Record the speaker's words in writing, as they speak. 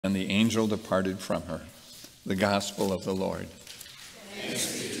And the angel departed from her. The gospel of the Lord.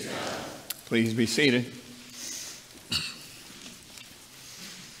 Thanks be to God. Please be seated.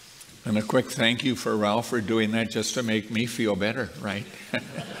 And a quick thank you for Ralph for doing that just to make me feel better, right?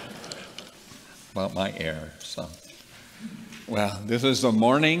 About my air. So, well, this is the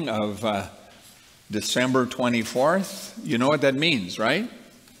morning of December 24th. You know what that means, right?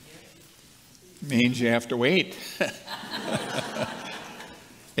 It means you have to wait.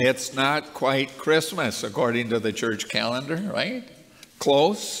 It's not quite Christmas according to the church calendar, right?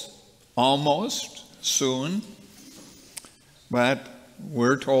 Close, almost, soon. But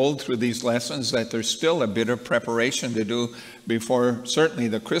we're told through these lessons that there's still a bit of preparation to do before certainly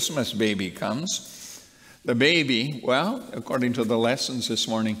the Christmas baby comes. The baby, well, according to the lessons this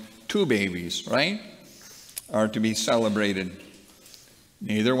morning, 2 babies, right, are to be celebrated.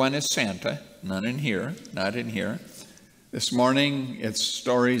 Neither one is Santa, none in here, not in here. This morning, it's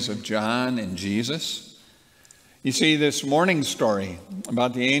stories of John and Jesus. You see, this morning's story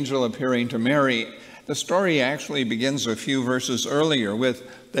about the angel appearing to Mary, the story actually begins a few verses earlier with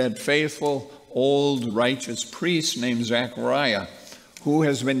that faithful, old, righteous priest named Zechariah, who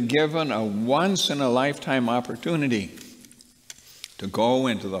has been given a once-in-a-lifetime opportunity to go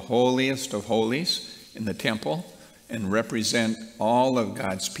into the holiest of holies in the temple and represent all of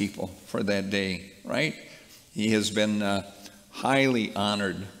God's people for that day, right? He has been highly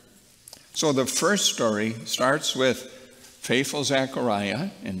honored. So the first story starts with faithful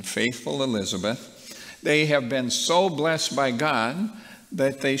Zechariah and faithful Elizabeth. They have been so blessed by God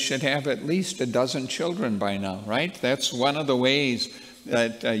that they should have at least a dozen children by now, right? That's one of the ways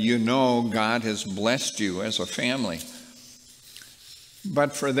that you know God has blessed you as a family.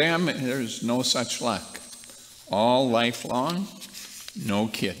 But for them, there's no such luck. All lifelong, no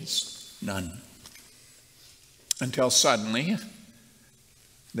kids, none. Until suddenly,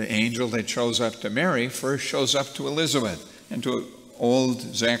 the angel that shows up to Mary first shows up to Elizabeth and to old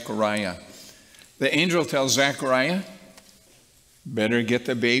Zechariah. The angel tells Zechariah, better get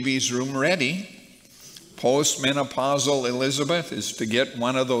the baby's room ready. Postmenopausal Elizabeth is to get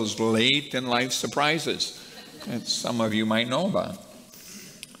one of those late in life surprises that some of you might know about.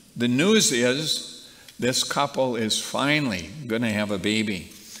 The news is this couple is finally going to have a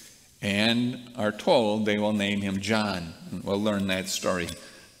baby, and are told they will name him John. And we'll learn that story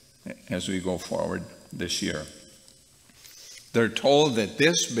as we go forward this year. They're told that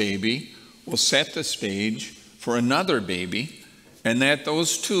this baby will set the stage for another baby, and that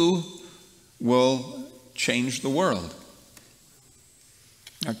those two will change the world.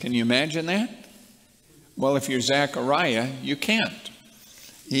 Now, can you imagine that? Well, if you're Zechariah, you can't.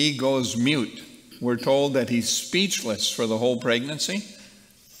 He goes mute. We're told that he's speechless for the whole pregnancy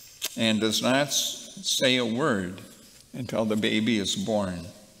and does not say a word until the baby is born.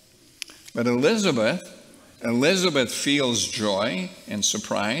 But Elizabeth feels joy and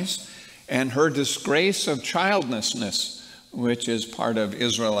surprise, and her disgrace of childlessness, which is part of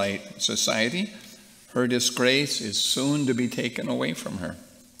Israelite society, her disgrace is soon to be taken away from her.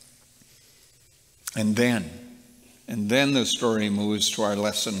 And then the story moves to our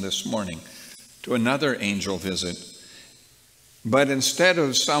lesson this morning, to another angel visit. But instead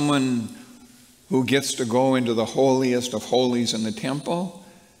of someone who gets to go into the holiest of holies in the temple,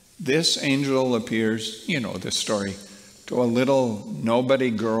 this angel appears, you know the story, to a little nobody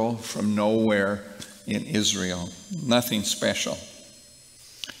girl from nowhere in Israel. Nothing special.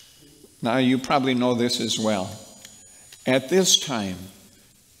 Now, you probably know this as well. At this time,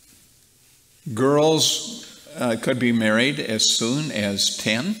 girls could be married as soon as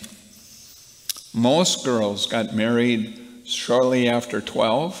 10. Most girls got married shortly after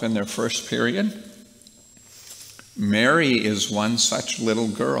 12 in their first period. Mary is one such little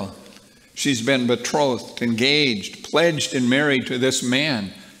girl. She's been betrothed, engaged, pledged, and married to this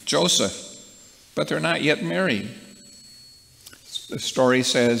man, Joseph, but they're not yet married. The story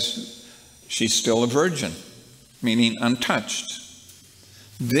says she's still a virgin, meaning untouched.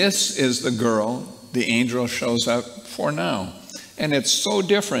 This is the girl the angel shows up for now, and it's so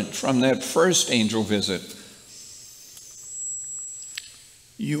different from that first angel visit.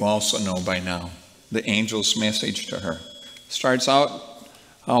 You also know by now the angel's message to her. Starts out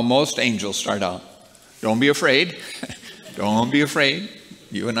how most angels start out. Don't be afraid. Don't be afraid.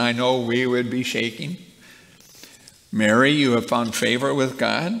 You and I know we would be shaking. Mary, you have found favor with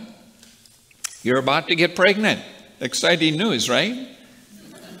God. You're about to get pregnant. Exciting news, right?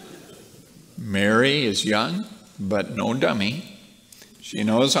 Mary is young, but no dummy. She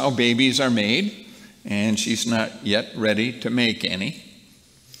knows how babies are made, and she's not yet ready to make any.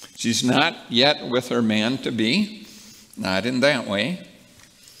 She's not yet with her man-to-be, not in that way.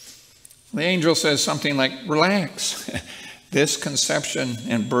 The angel says something like, relax. This conception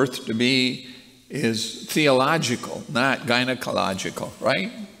and birth to be is theological, not gynecological,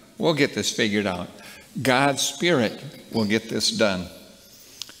 right? We'll get this figured out. God's Spirit will get this done.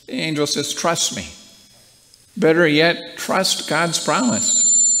 The angel says, trust me. Better yet, trust God's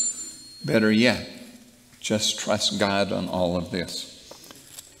promise. Better yet, just trust God on all of this.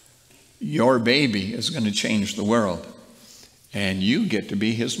 Your baby is going to change the world, and you get to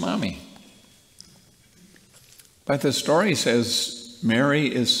be his mommy. But the story says Mary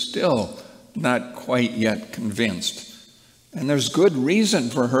is still not quite yet convinced. And there's good reason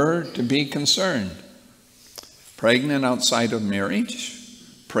for her to be concerned. Pregnant outside of marriage,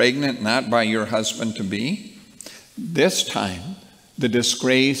 pregnant not by your husband-to-be. This time, the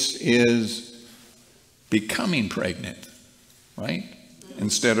disgrace is becoming pregnant, right?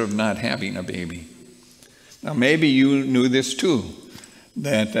 Instead of not having a baby. Now, maybe you knew this too,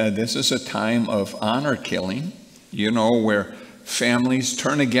 that this is a time of honor killing, where families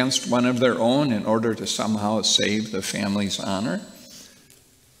turn against one of their own in order to somehow save the family's honor.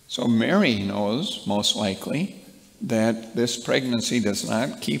 So Mary knows, most likely, that this pregnancy does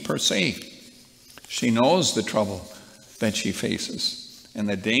not keep her safe. She knows the trouble that she faces and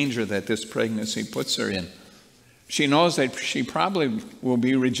the danger that this pregnancy puts her in. She knows that she probably will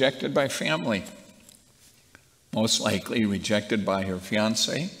be rejected by family, most likely rejected by her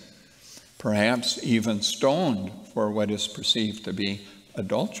fiancé, perhaps even stoned for what is perceived to be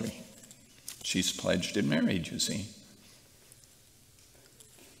adultery. She's pledged in marriage, you see.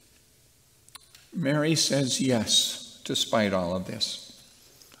 Mary says yes, despite all of this.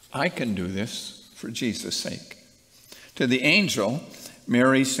 I can do this for Jesus' sake. To the angel,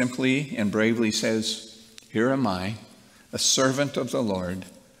 Mary simply and bravely says, here am I, a servant of the Lord.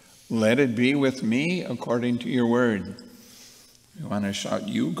 Let it be with me according to your word. You want to shout,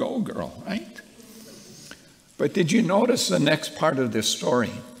 you go, girl, right? But did you notice the next part of this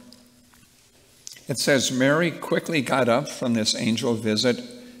story? It says Mary quickly got up from this angel visit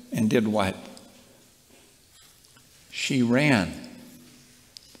and did what? She ran.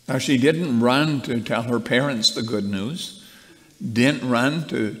 Now, she didn't run to tell her parents the good news, didn't run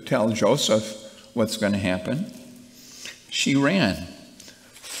to tell Joseph what's going to happen. She ran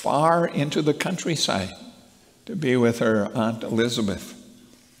far into the countryside to be with her Aunt Elizabeth,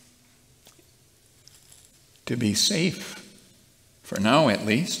 to be safe, for now at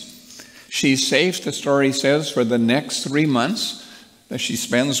least. She's safe, the story says, for the next 3 months that she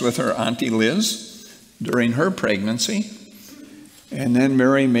spends with her Auntie Liz during her pregnancy. And then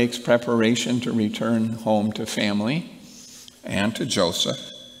Mary makes preparation to return home to family and to Joseph.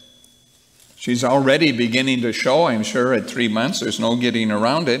 She's already beginning to show, I'm sure, at 3 months. There's no getting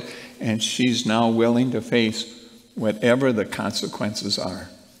around it. And she's now willing to face whatever the consequences are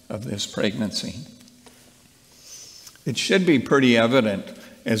of this pregnancy. It should be pretty evident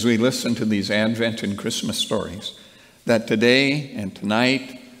as we listen to these Advent and Christmas stories that today and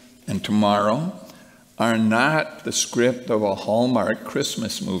tonight and tomorrow are not the script of a Hallmark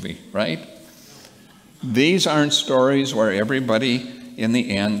Christmas movie, right? These aren't stories where everybody in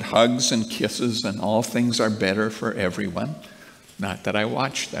the end hugs and kisses and all things are better for everyone. Not that I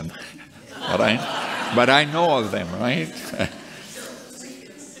watch them, but I know of them, right?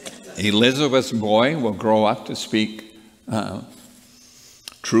 Elizabeth's boy will grow up to speak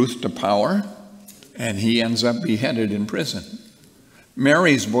truth to power, and he ends up beheaded in prison.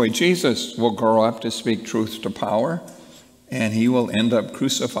 Mary's boy Jesus will grow up to speak truth to power, and he will end up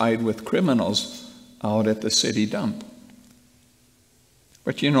crucified with criminals out at the city dump.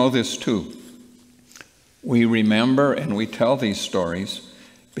 But you know this too. We remember and we tell these stories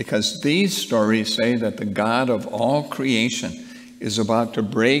because these stories say that the God of all creation is about to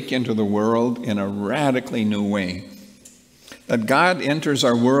break into the world in a radically new way. That God enters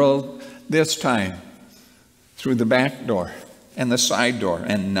our world this time through the back door and the side door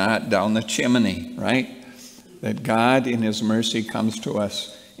and not down the chimney, right? That God in his mercy comes to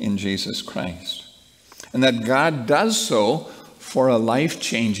us in Jesus Christ. And that God does so for a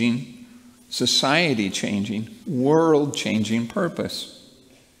life-changing, society-changing, world-changing purpose.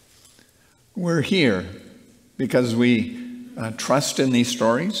 We're here because we trust in these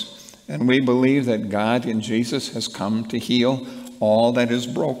stories, and we believe that God in Jesus has come to heal all that is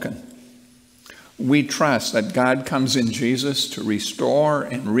broken. We trust that God comes in Jesus to restore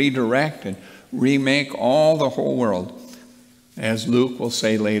and redirect and remake all the whole world, as Luke will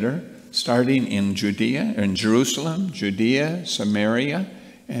say later, starting in Judea, in Jerusalem, Judea, Samaria,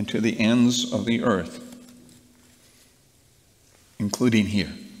 and to the ends of the earth, including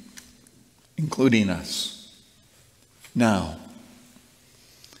here, including us. Now,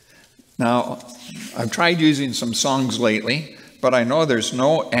 Now, I've tried using some songs lately, but I know there's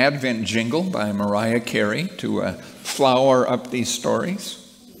no Advent jingle by Mariah Carey to flower up these stories.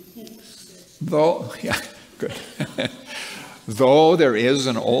 Though, yeah, good. Though there is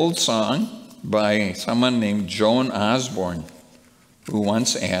an old song by someone named Joan Osborne, who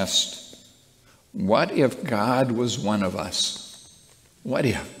once asked, "What if God was one of us? What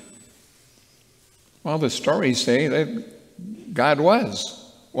if?" Well, the stories say that God was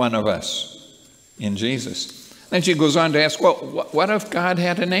one of us in Jesus. Then she goes on to ask, well, what if God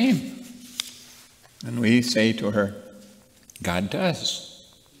had a name? And we say to her, God does.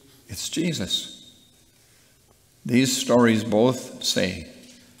 It's Jesus. These stories both say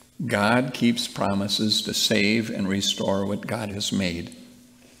God keeps promises to save and restore what God has made,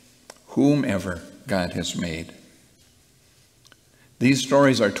 whomever God has made. These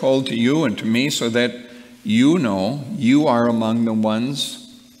stories are told to you and to me so that you know you are among the ones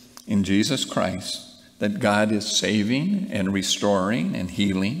in Jesus Christ that God is saving and restoring and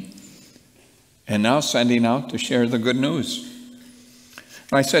healing and now sending out to share the good news.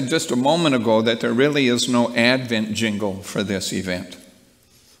 I said just a moment ago that there really is no Advent jingle for this event.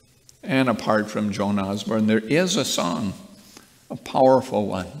 And apart from Joan Osborne, there is a song, a powerful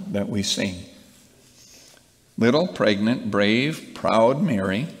one that we sing. Little, pregnant, brave, proud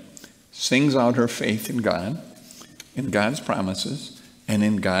Mary sings out her faith in God, in God's promises, and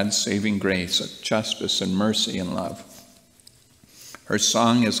in God's saving grace of justice and mercy and love. Her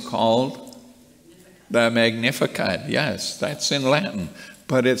song is called the Magnificat. Yes, that's in Latin,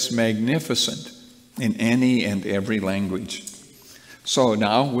 but it's magnificent in any and every language. So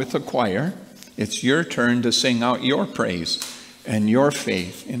now with the choir, it's your turn to sing out your praise and your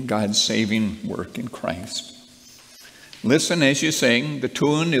faith in God's saving work in Christ. Listen as you sing. The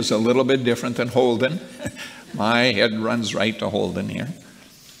tune is a little bit different than Holden. My head runs right to Holden here.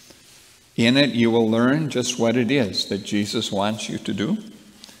 In it, you will learn just what it is that Jesus wants you to do,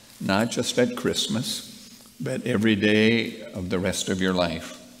 not just at Christmas, but every day of the rest of your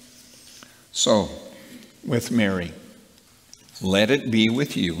life. So, with Mary, let it be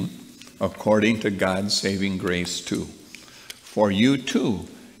with you according to God's saving grace too. For you too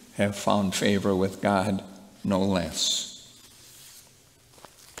have found favor with God, no less.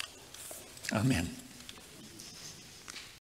 Amen.